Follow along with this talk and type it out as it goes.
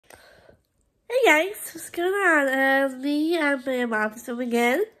Hey guys, what's going on? It's me and my mom filming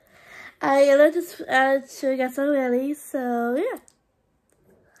again. I just show you guys some really, so yeah.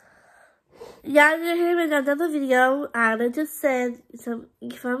 Yeah, I'm gonna hear another video. I just said some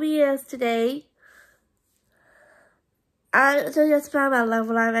from yesterday. I just found my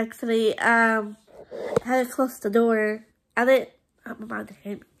level. I'm actually had to close the door. I didn't. I'm about to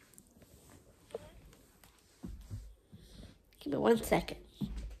hear me. Give me 1 second.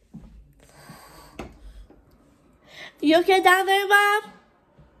 You okay down there, Mom?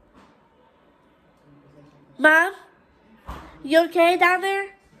 Mom? You okay down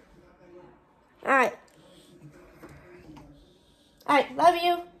there? Alright. Alright, love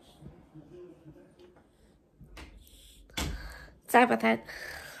you. Sorry about that.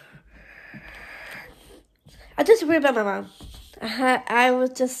 I just worried about my mom. I was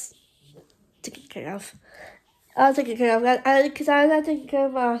just taking care of. I was taking care of because I was taking care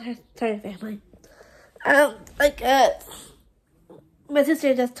of my entire family. My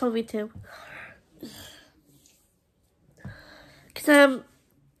sister just told me to. Cause at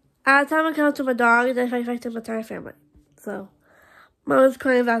the time I come to my dog, and then I affected my entire family. So, mom was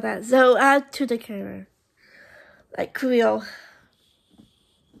crying about that. So I had to take care of her, like real.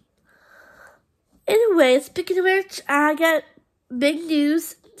 Anyway, speaking of which, I got big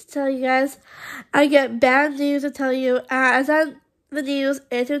news to tell you guys. I get bad news to tell you. I saw the news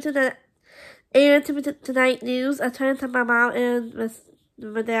and tonight news. I tried to tell my mom and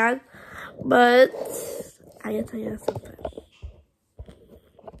my dad, but I gotta tell you something.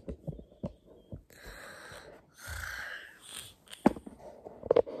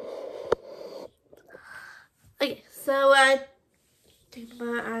 Okay, so I think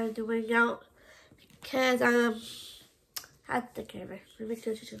I'm doing out because I had to take care of her. Let me make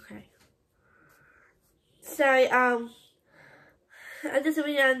sure she's okay. Sorry, I just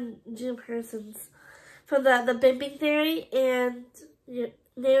read on June Persons from the Big Bang Theory and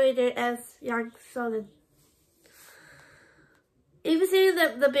narrator as Young Sheldon. If you see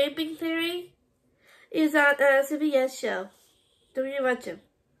the Big Bang Theory is on a CBS show. Don't you watch him?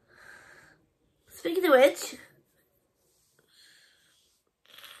 Speaking of which,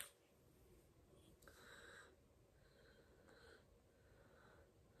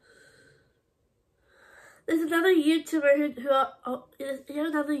 there's another YouTuber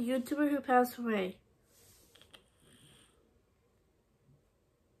who passed away.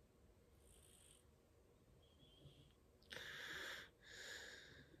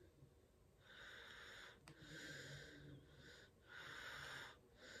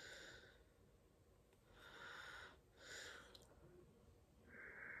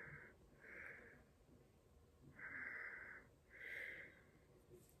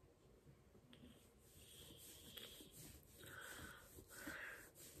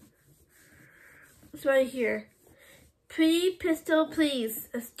 It's right here. Pretty Pistol Please,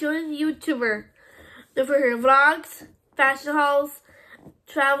 a student YouTuber known for her vlogs, fashion hauls,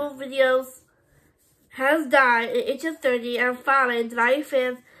 travel videos, has died at the age of 30 and finally July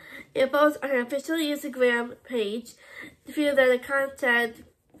 5th. It posts on her official Instagram page to feel that the content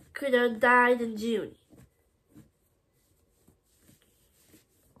creator died in June.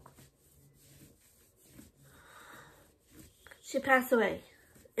 She passed away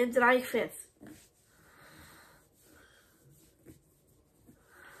on July 5th.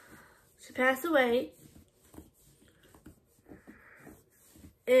 She passed away,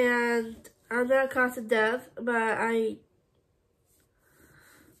 and I'm not cause of death, but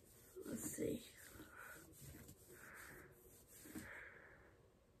let's see.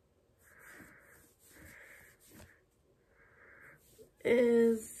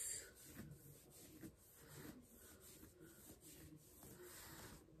 It's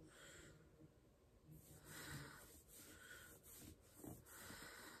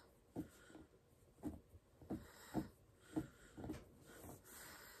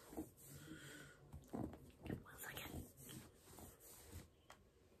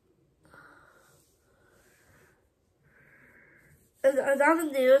on the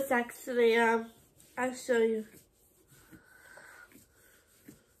news, actually. I'll show you.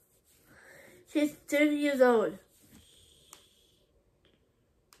 She's 30 years old.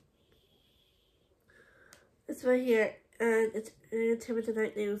 It's right here, and it's in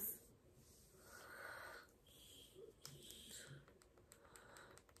Tonight News.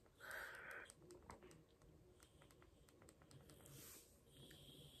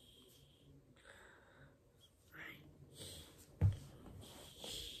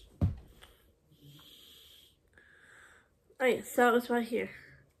 Alright, so it's right here.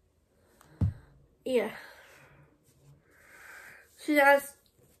 Yeah. She has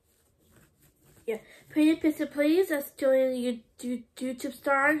Yeah. Pretty Pistol Please, that's Australian YouTube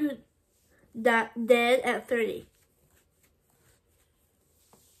star who dead at 30.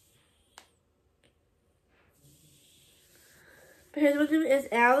 But his victim is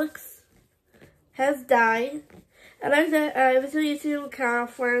Alex, has died. Alex recently issued an account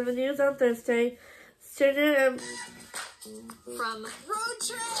for the news on Thursday. Certain From road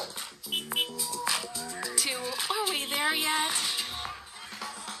trip to are we there yet?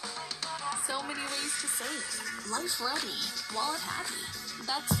 So many ways to save. Life ready, wallet happy.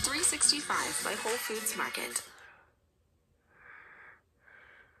 That's 365 by Whole Foods Market.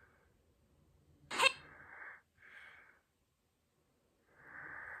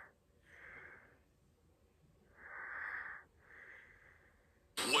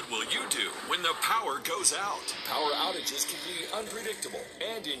 What will you do when the power goes out? Power outages can be unpredictable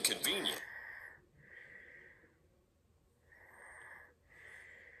and inconvenient.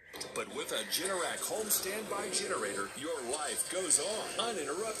 But with a Generac home standby generator, your life goes on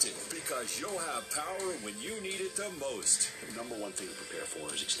uninterrupted because you'll have power when you need it the most. The number one thing to prepare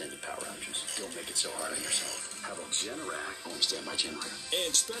for is extended power outages. Don't make it so hard on yourself. Have a Generac home standby generator.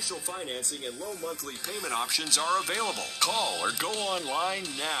 And special financing and low monthly payment options are available. Call or go online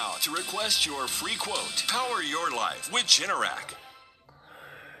now to request your free quote. Power your life with Generac.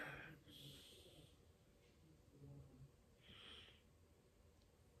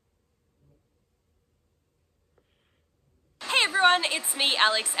 Hey everyone, it's me,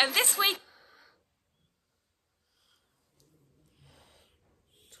 Alex, and this week...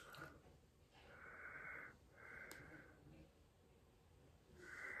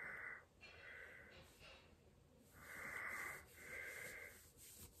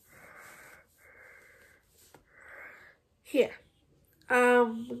 here.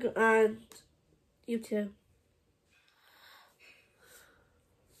 On YouTube.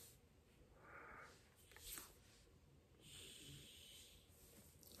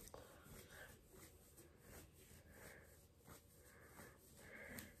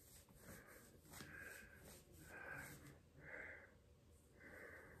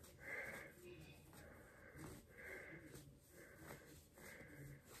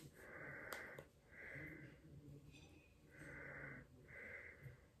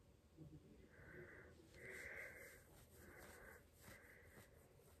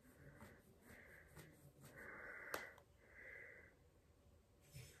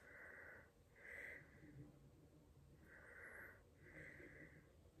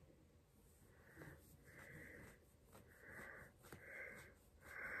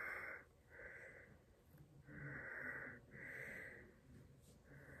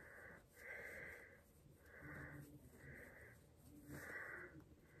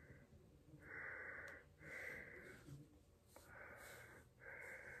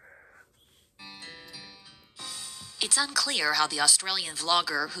 It's unclear how the Australian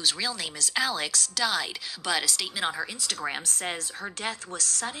vlogger, whose real name is Alex, died, but a statement on her Instagram says her death was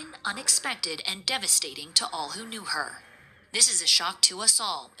sudden, unexpected, and devastating to all who knew her. This is a shock to us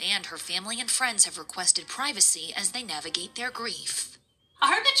all, and her family and friends have requested privacy as they navigate their grief.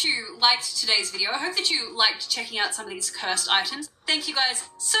 I hope that you liked today's video. I hope that you liked checking out some of these cursed items. Thank you guys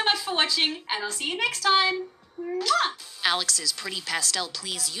so much for watching, and I'll see you next time. Mwah! Alex's Pretty Pastel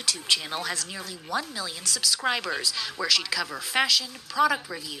Please YouTube channel has nearly 1 million subscribers, where she'd cover fashion, product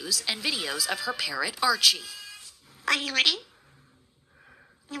reviews, and videos of her parrot, Archie. Are you ready?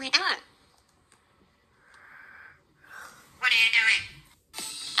 Here we go. What are you doing?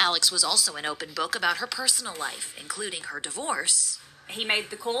 Alex was also an open book about her personal life, including her divorce. He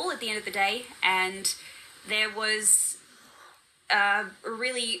made the call at the end of the day, and there was a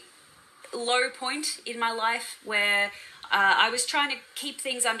really low point in my life where I was trying to keep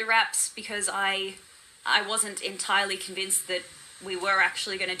things under wraps because I wasn't entirely convinced that we were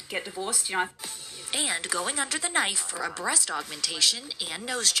actually going to get divorced, you know. And going under the knife for a breast augmentation and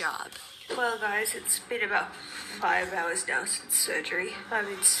nose job. Well guys, it's been about 5 hours now since surgery. I'm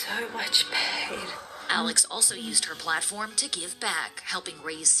in so much pain. Alex also used her platform to give back, helping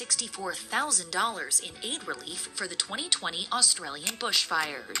raise $64,000 in aid relief for the 2020 Australian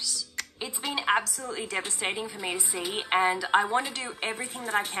bushfires. It's been absolutely devastating for me to see, and I want to do everything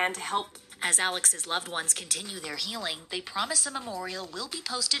that I can to help. As Alex's loved ones continue their healing, they promise a memorial will be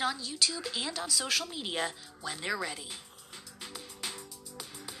posted on YouTube and on social media when they're ready.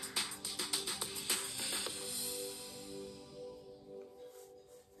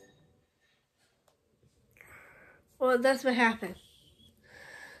 Well, that's what happened.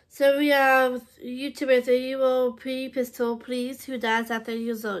 So we have YouTuber that you will Pretty Pistol Please, who dies at 30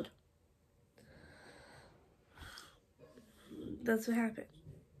 years old. That's what happened.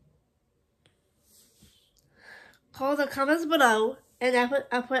 call the comments below, and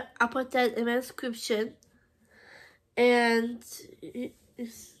I'll put that in my description. And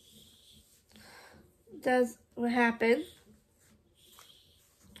that's what happened.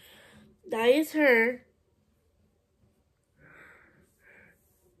 That is her.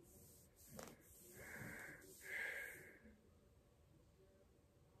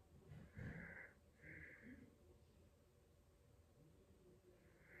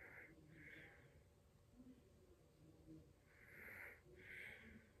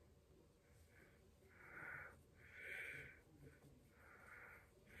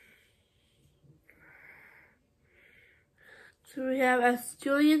 So we have a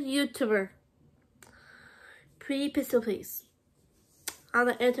Australian YouTuber, Pretty Pistol Please, on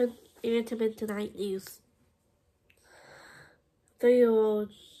the Entertainment Tonight News.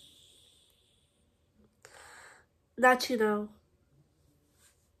 3-year-old, not you know.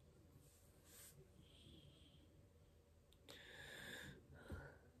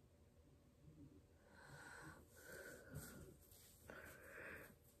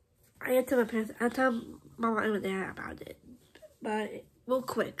 I told my parents, I told my mom and dad about it, but real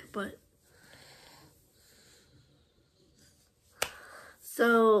quick, but.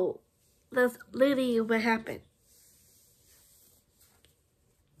 So, that's literally what happened.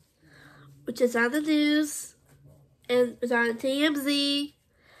 Which is on the news, and it's on TMZ,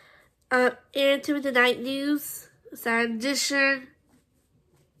 Entertainment Tonight News, it's on Edition.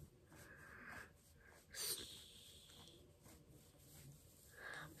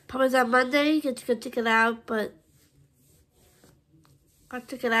 Probably on Monday, you can check it out, but I'll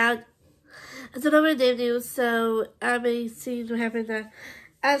check it out. It's another day news, so I may see what happened to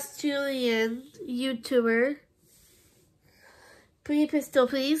Australian YouTuber, Pretty Pistol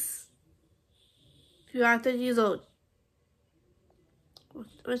Please, who are 30 years old,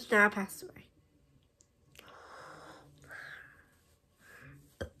 which now passed away.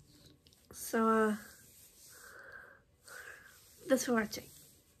 So, thanks for watching.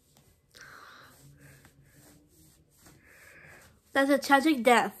 That's a tragic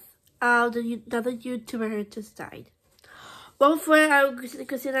death of another YouTuber who just died. One friend,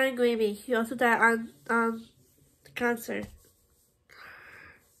 Christina and Grammy, he also died on the concert.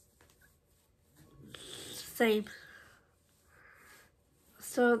 Same.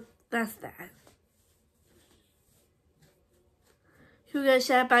 So that's that. Who got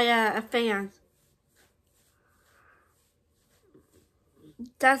shot by a fan.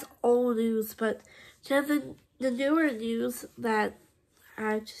 That's old news, but just the newer news that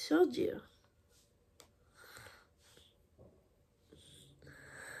I just showed you.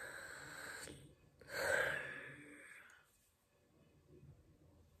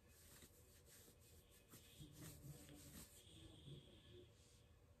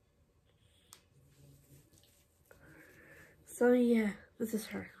 So yeah, this is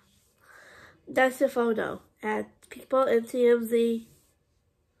her. That's the photo at People in TMZ.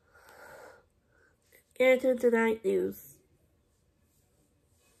 Entertainment Tonight News.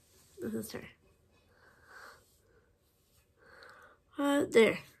 This is her.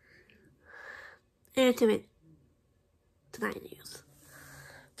 There. Entertainment Tonight News.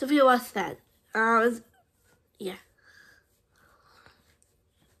 So if you watch that, yeah.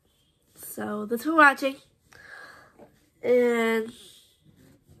 So thanks for watching. And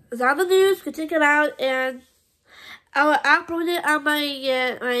it's on the news. You can check it out, and I will upload it on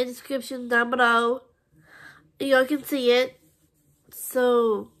my description down below. You all can see it.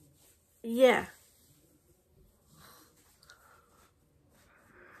 So, yeah.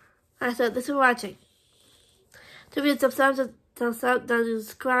 I said, thanks for watching. Don't forget to thumbs up, down to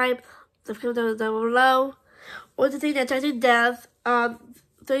subscribe, subscribe down below. What's the thing that tragic death of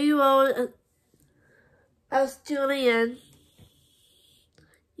 3-year-old Australian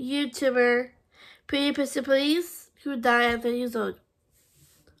YouTuber, Pretty Pistol Please, who died at 30 years old.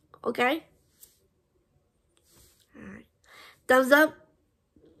 Okay? Alright. Thumbs up,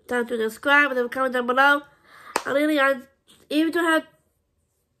 down to subscribe, and then comment down below. I'm really on, even to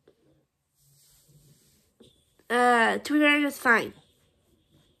have Twitter is fine.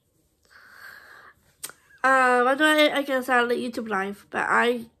 I know I can start a YouTube live, but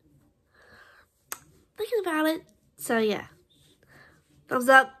I thinking about it. So yeah. Thumbs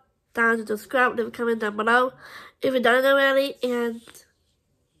up, down to subscribe, leave a comment down below if you've done it already, and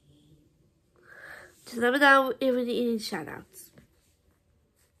just let me know if you need any shoutouts.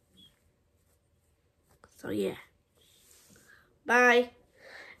 So yeah. Bye.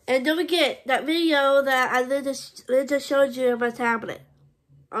 And don't forget that video that I just showed you on my tablet.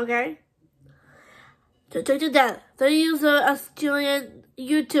 Okay? So check it out. 30 years old Australian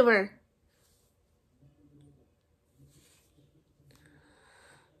YouTuber.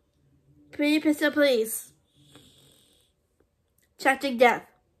 Pretty Pistol Police. Tragic Death.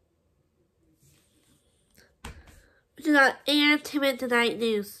 Which is on Entertainment Tonight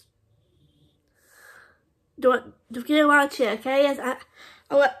News. Don't forget to watch it, okay? Yes,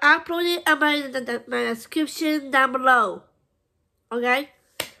 I will upload it on my description down below. Okay?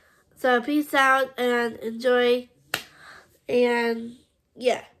 So peace out and enjoy. And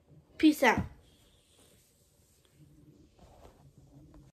yeah, peace out.